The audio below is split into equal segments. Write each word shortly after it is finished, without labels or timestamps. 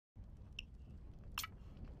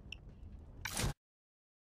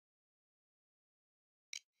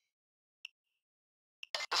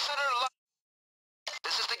The center line.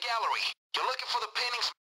 This is the gallery. You're looking for the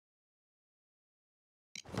paintings.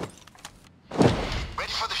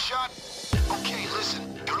 Ready for the shot? Okay,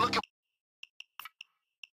 listen. You're looking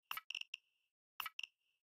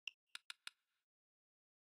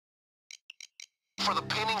for the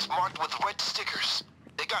paintings marked with red stickers.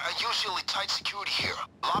 They got unusually tight security here.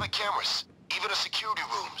 A lot of cameras. Even a security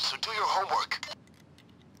room, so do your homework.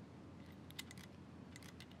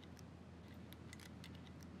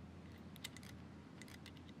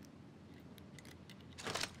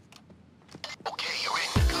 Okay, you're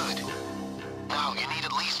in. Good. Now, you need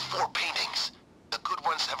at least 4 paintings. The good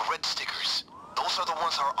ones have red stickers. Those are the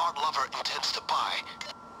ones our art lover intends to buy.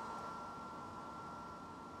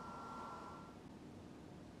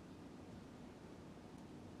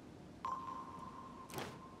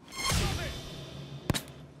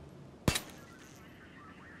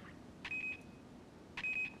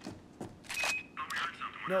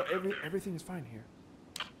 No, everything is fine here.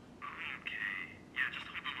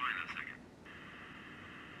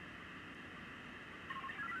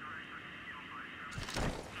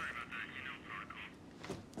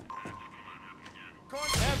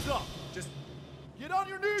 Hands up! Just get on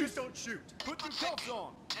your knees! Just don't shoot. Put your cuffs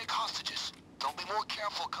on. Take hostages. They'll be more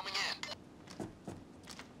careful coming in.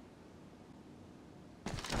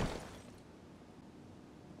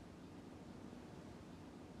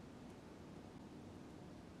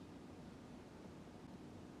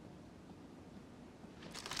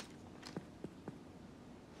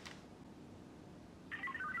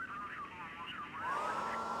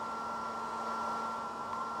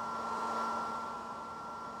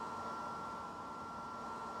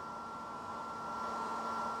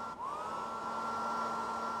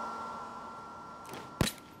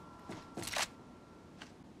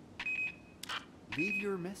 Leave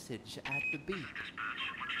your message at the beep.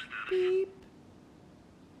 Beep.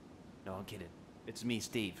 No, I'm kidding. It's me,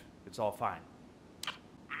 Steve. It's all fine.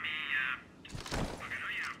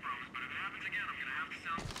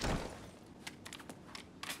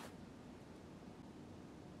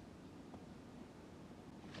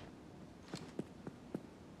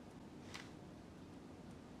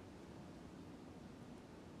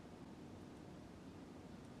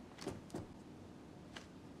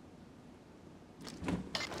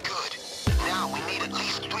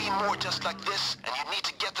 More just like this, and you need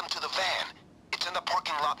to get them to the van. It's in the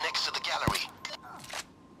parking lot next to the gallery.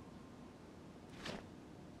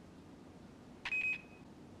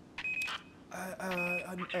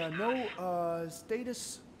 No,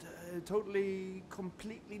 status totally,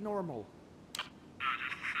 completely normal.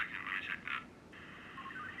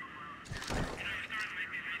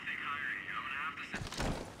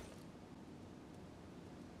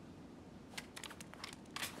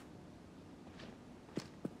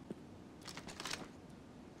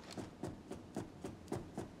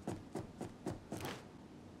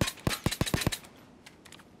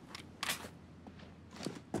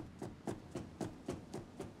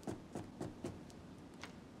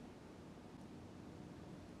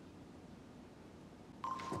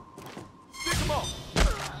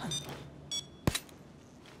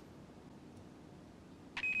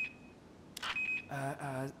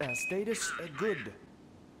 Status good.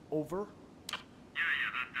 Over.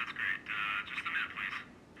 That's great. Just a minute, please.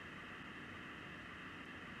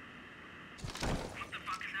 What the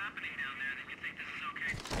fuck is happening down there that you think this is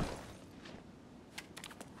okay?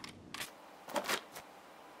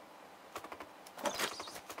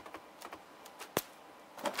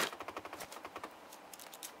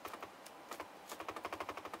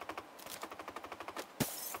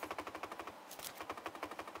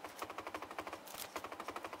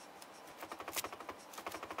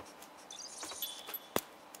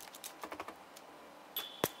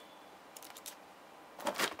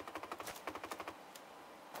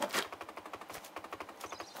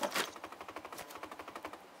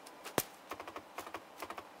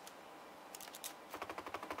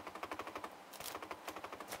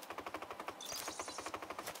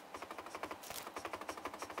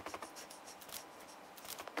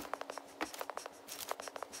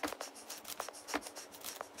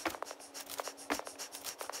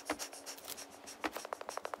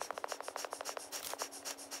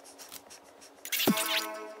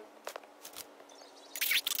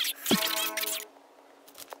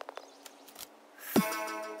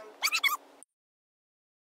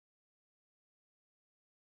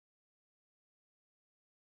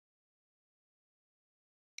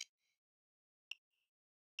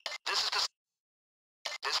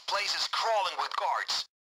 This place is crawling with guards.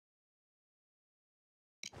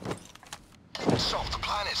 So, the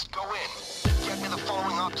plan is go in, get me the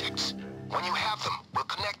following objects. When you have them, we'll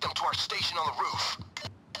connect them to our station on the roof.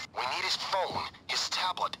 We need his phone, his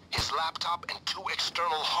tablet, his laptop, and 2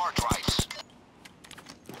 external hard drives.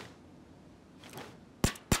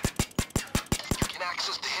 You can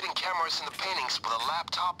access the hidden cameras in the paintings with a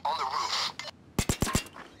laptop on the roof.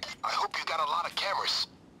 I hope you got a lot of cameras.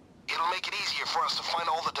 It'll make it easier for us to find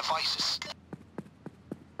all the devices.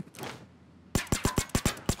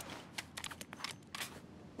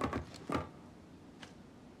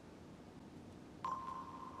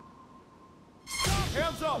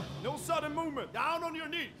 Hands up! No sudden movement! Down on your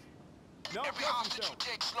knees! No, Every hostage you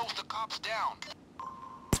take slows the cops down.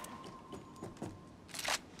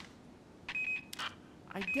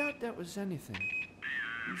 I doubt that was anything.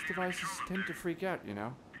 These devices tend to freak out, you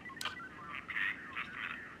know?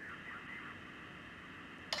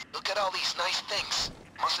 Look at all these nice things.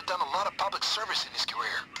 Must have done a lot of public service in his career.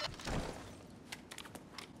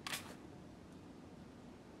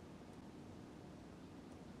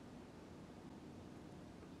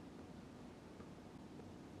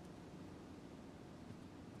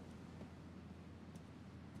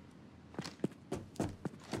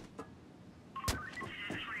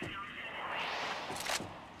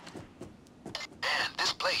 And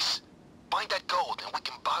this place. Find that gold and we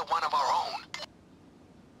can buy one of our own.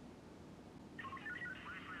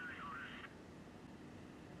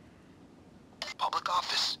 Public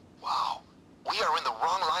office. Wow. We are in the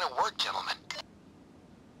wrong line of work, gentlemen.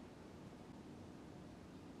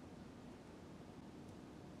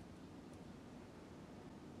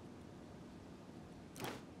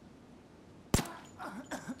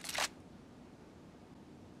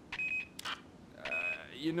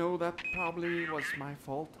 You know, that probably was my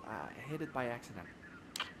fault. I hit it by accident.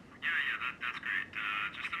 Yeah, that's great.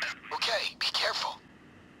 Just a minute. Okay, be careful.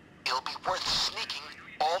 It'll be worth sneaking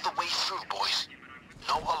all the way through, boys.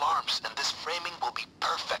 No alarms, and this framing will be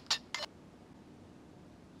perfect.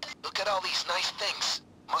 Look at all these nice things.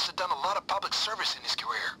 Must have done a lot of public service in his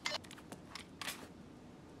career.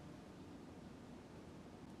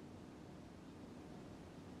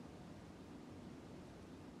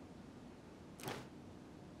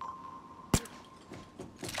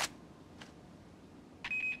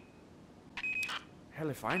 Hell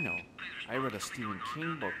if I know. I read a Stephen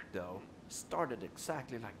King book, though. Started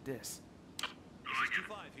exactly like this. This is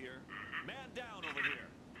 2-5 here. Man down over here.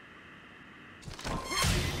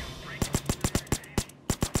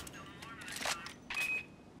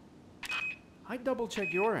 I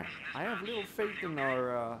double-check your end. I have little faith in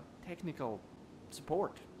our technical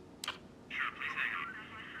support. Sure, please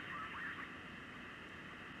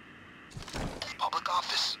hang on. Public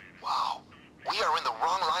office. Wow. We are in the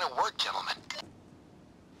wrong line of work, gentlemen.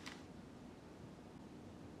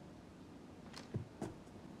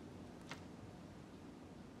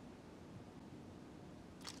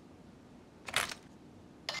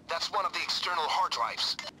 That's one of the external hard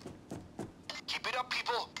drives. Keep it up,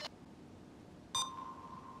 people.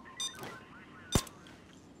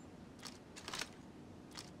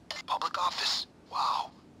 Public office.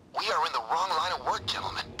 Wow. We are in the wrong line of work,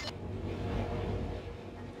 gentlemen.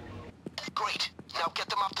 Great. Now get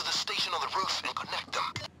them up to the station on the roof and connect them.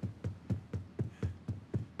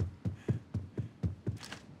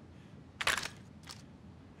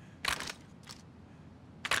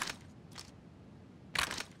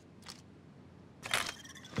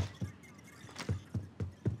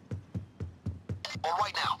 All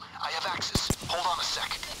right now, I have access. Hold on a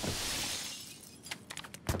sec.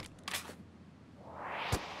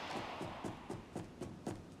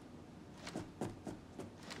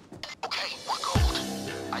 Okay, we're gold.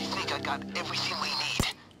 I think I got everything we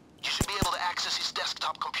need. You should be able to access his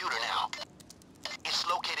desktop computer now. It's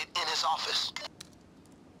located in his office.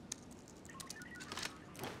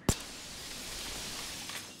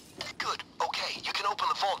 Good. Okay, you can open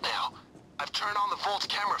the vault now. I've turned on the vault's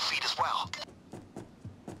camera feed as well.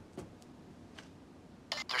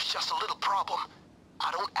 There's just a little problem.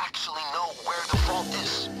 I don't actually know where the vault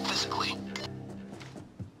is, physically.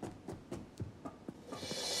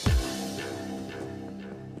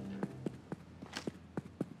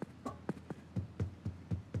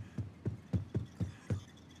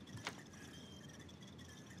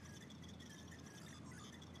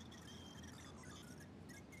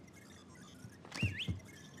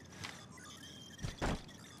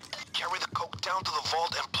 Carry the coke down to the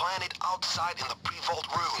vault and plant it outside in the pre-vault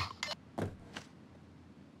room.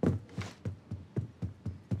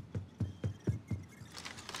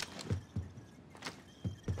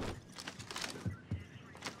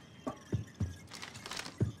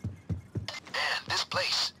 And this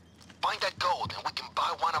place. Find that gold and we can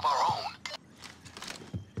buy one of our own.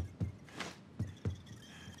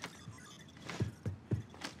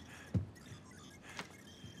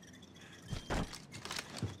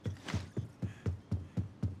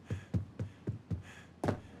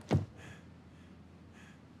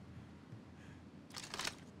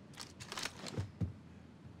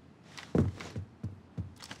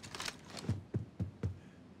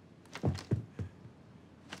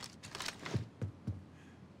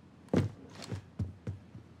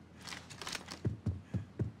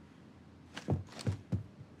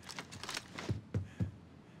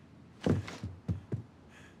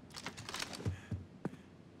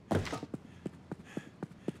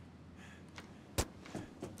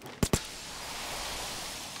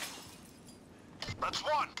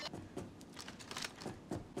 one.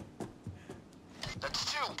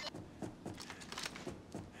 That's two.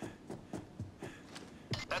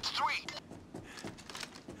 That's three.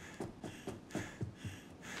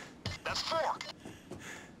 That's four.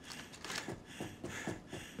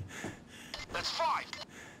 That's five.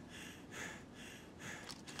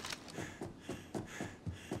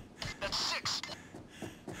 That's six.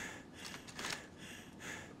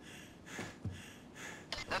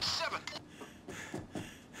 That's seven.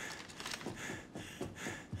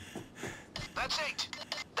 That's eight.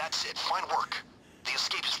 That's it. Fine work. The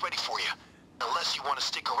escape is ready for you. Unless you want to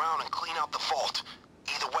stick around and clean out the vault.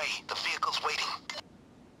 Either way, the vehicle's waiting.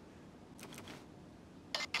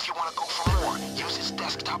 If you want to go for more, use his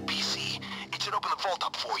desktop PC. It should open the vault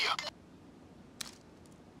up for you.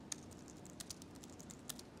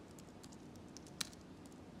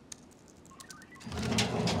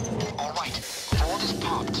 Alright, vault is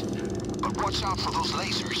popped. But watch out for those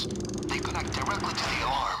lasers. They connect directly to the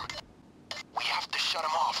alarm. We have to shut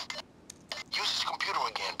them off. Use his computer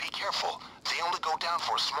again. Be careful. They only go down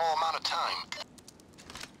for a small amount of time.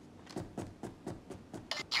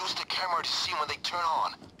 Use the camera to see when they turn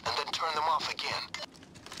on, and then turn them off again.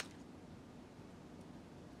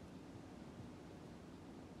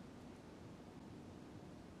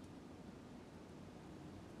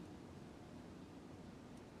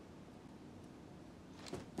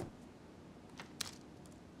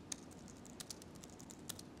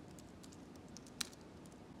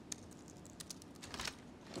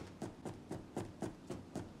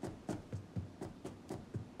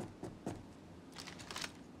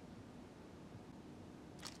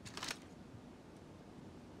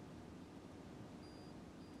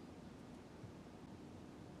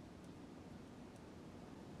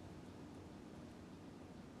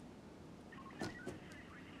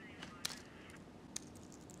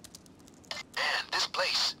 This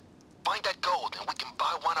place. Find that gold and we can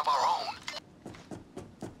buy one of our own.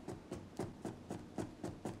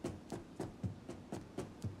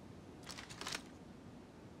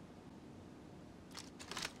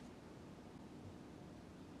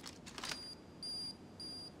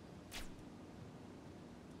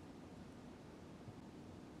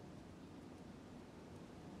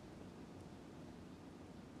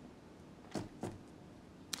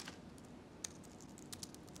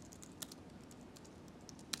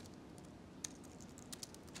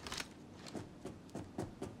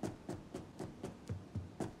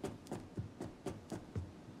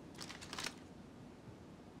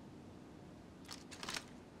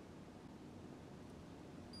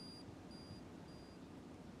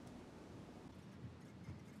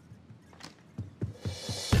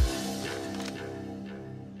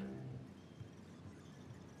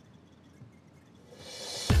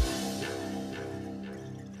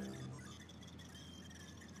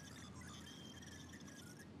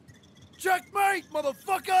 Checkmate,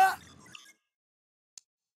 motherfucker!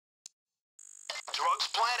 Drugs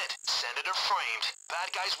planted, Senator framed.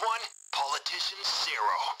 Bad guys 1, politicians 0.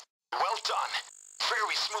 Well done.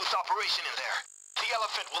 Very smooth operation in there. The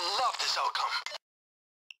elephant will love this outcome.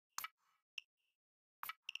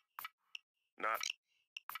 Not